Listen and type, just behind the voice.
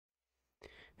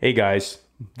Hey guys,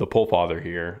 the Pole Father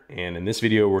here, and in this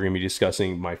video we're going to be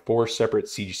discussing my 4 separate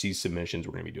CGC submissions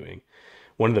we're going to be doing.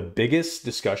 One of the biggest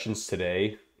discussions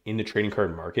today in the trading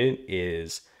card market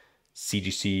is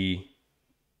CGC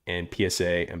and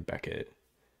PSA and Beckett.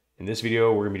 In this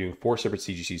video we're going to be doing 4 separate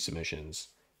CGC submissions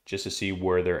just to see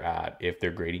where they're at, if they're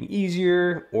grading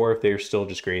easier or if they're still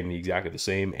just grading exactly the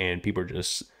same and people are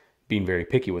just being very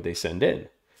picky what they send in.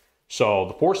 So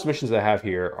the 4 submissions that I have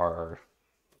here are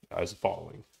as the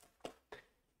following.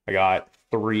 I got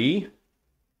 3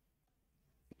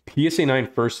 PSA 9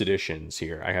 first editions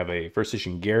here. I have a first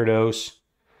edition Gyarados,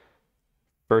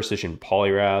 first edition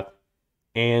Poliwrath,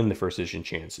 and the first edition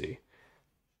Chansey.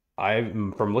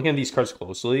 From looking at these cards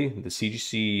closely,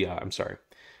 the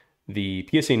the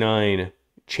PSA 9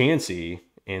 Chansey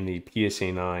and the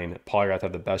PSA 9 Poliwrath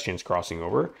have the best chance crossing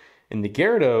over. And the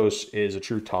Gyarados is a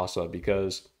true toss-up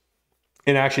because,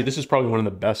 and actually, this is probably one of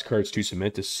the best cards to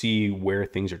submit to see where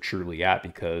things are truly at,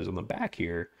 because on the back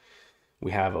here,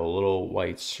 we have a little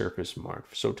white surface mark,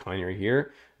 so tiny right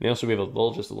here. And also we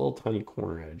have just a little tiny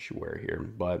corner edge wear here.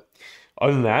 But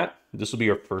other than that, this will be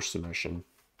our first submission.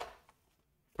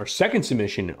 Our second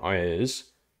submission is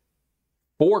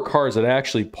 4 cards that I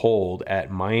actually pulled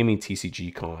at Miami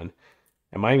TCG Con.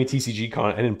 At Miami TCG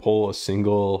Con, I didn't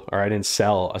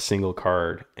sell a single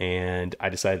card, and I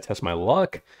decided to test my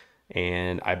luck.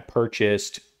 And I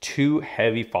purchased 2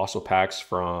 heavy fossil packs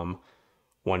from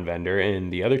one vendor,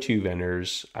 and the other 2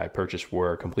 vendors I purchased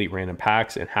were complete random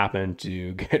packs and happened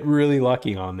to get really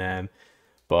lucky on them.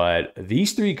 But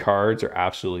these 3 cards are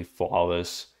absolutely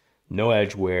flawless. No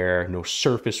edge wear, no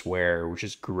surface wear, which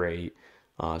is great.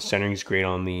 Centering is great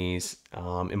on these.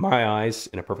 In my eyes,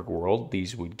 in a perfect world,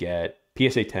 these would get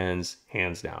PSA 10s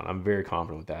hands down. I'm very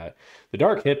confident with that. The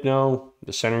Dark Hypno,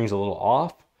 the centering is a little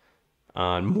off.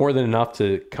 More than enough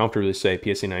to comfortably say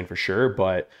PSA 9 for sure,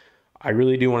 but I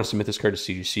really do want to submit this card to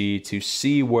CGC to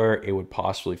see where it would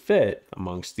possibly fit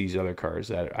amongst these other cards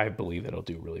that I believe that it'll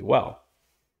do really well.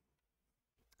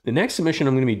 The next submission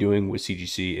I'm going to be doing with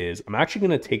CGC is I'm actually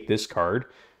going to take this card,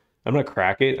 I'm going to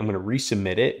crack it, I'm going to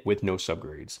resubmit it with no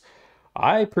subgrades.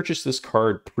 I purchased this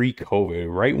card pre-COVID,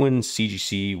 right when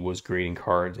CGC was grading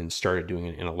cards and started doing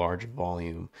it in a large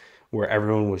volume, where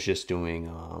everyone was just doing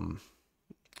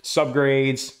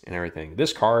subgrades and everything.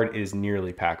 This card is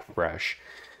nearly pack fresh.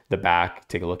 The back,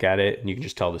 take a look at it, and you can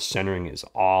just tell the centering is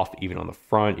off. Even on the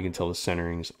front, you can tell the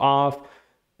centering is off.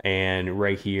 And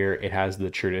right here, it has the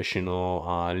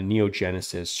traditional Neo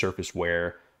Genesis surface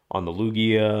wear on the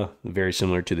Lugia, very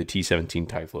similar to the T17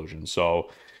 Typhlosion.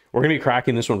 So we're going to be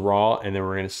cracking this one raw, and then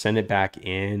we're going to send it back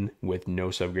in with no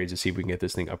subgrades to see if we can get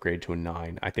this thing upgraded to a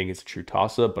 9. I think it's a true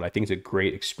toss-up, but I think it's a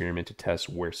great experiment to test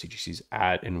where CGC's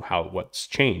at and what's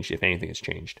changed, if anything has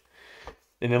changed.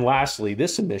 And then lastly,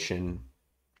 this submission,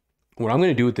 what I'm going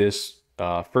to do with this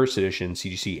first edition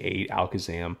CGC 8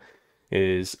 Alakazam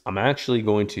is I'm actually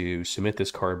going to submit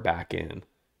this card back in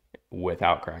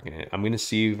without cracking it. I'm going to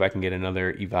see if I can get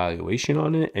another evaluation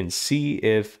on it and see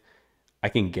if I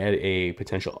can get a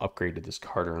potential upgrade to this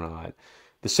card or not.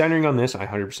 The centering on this, I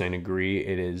 100% agree.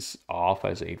 It is off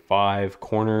as 8.5.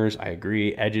 Corners, I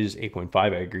agree. Edges, 8.5,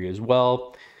 I agree as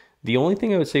well. The only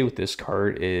thing I would say with this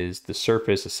card is the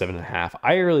surface is 7.5.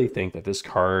 I really think that this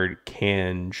card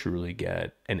can truly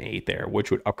get an 8 there, which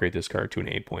would upgrade this card to an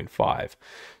 8.5.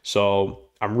 So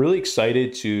I'm really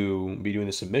excited to be doing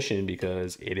the submission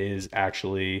because it is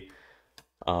actually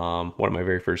one of my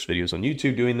very first videos on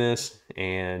YouTube doing this,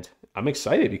 and I'm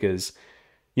excited because,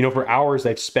 you know, for hours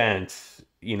I've spent,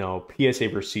 you know, PSA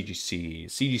versus CGC,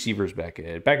 CGC versus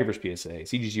Beckett, Beckett versus PSA,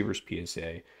 CGC versus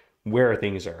PSA, where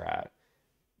things are at.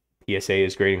 PSA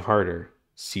is grading harder,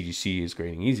 CGC is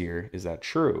grading easier. Is that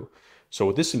true? So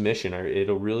with this submission,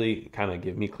 it'll really kind of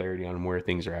give me clarity on where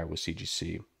things are at with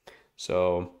CGC.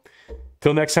 So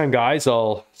till next time, guys,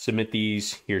 I'll submit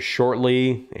these here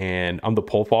shortly, and I'm the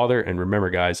Pole Father. And remember,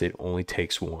 guys, it only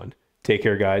takes one. Take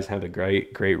care, guys. Have a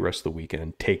great rest of the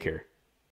weekend. Take care.